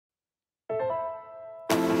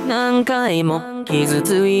何回も傷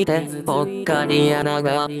ついてぽっかり穴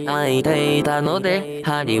が開いていたので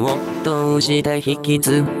針を通して引き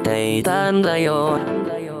つっていたんだよ。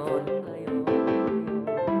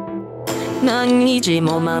何日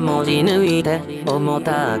も守り抜いて重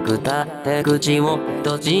たく立って口を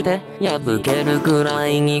閉じて破けるくら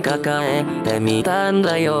いに抱えてみたん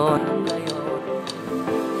だよ。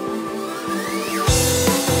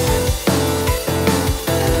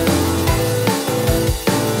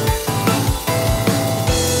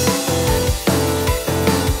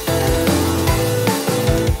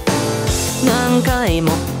何回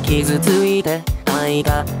も傷ついて開い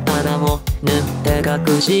た穴を縫っ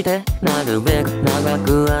て隠してなるべく長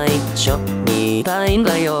く愛しみたいん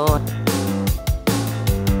だよ。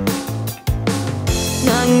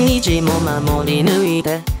何日も守り抜い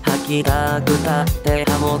て吐きたくたって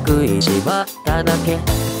歯を食いしばっただけ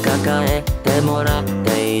抱えてもらっ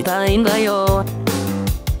ていたいんだよ。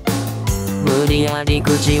無理やり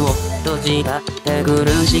口を閉じたって苦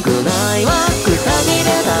しくないわ。くたびれ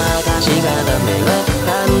た私がダメだっ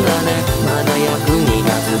たんだね。まだ役に立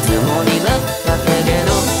つつもりだったけれ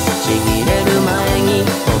どちぎれる前に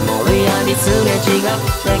思いやりすれ違っ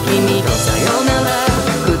て君とさよなら。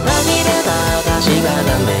くたびれた私が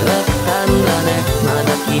ダメだったんだね。まだ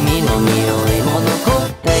君の匂いも残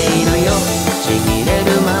っているよ。ちぎれ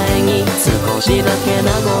る前に少しだけ名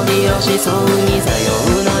残惜しそうにさよ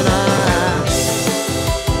うなら。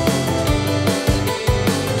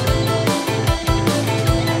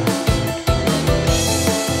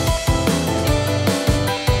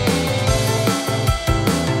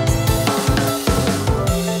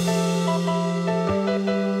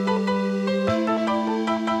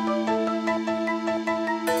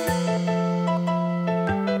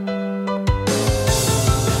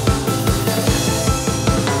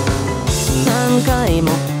何回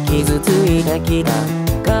も傷ついてきた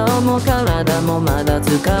顔も体もまだ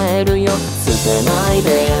使えるよ。捨てない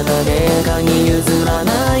で誰かに譲ら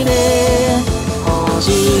ないで。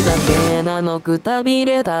星だけなのくたび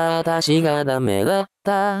れた私がダメだっ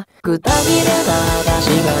た。くたびれた私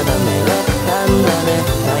がダメだったんだね。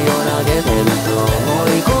頼られてると思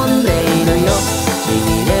い込んでいるよ。ち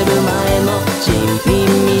ぎれる前の新品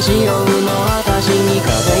未使用の私に風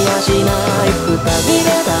やしない。くたびれ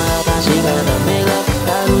た私がダメだった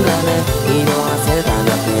んだね。色あせただ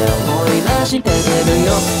け思い出してるよ。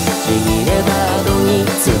ちぎれた後に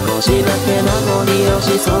少しだけ名残惜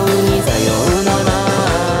しそうにさようなら。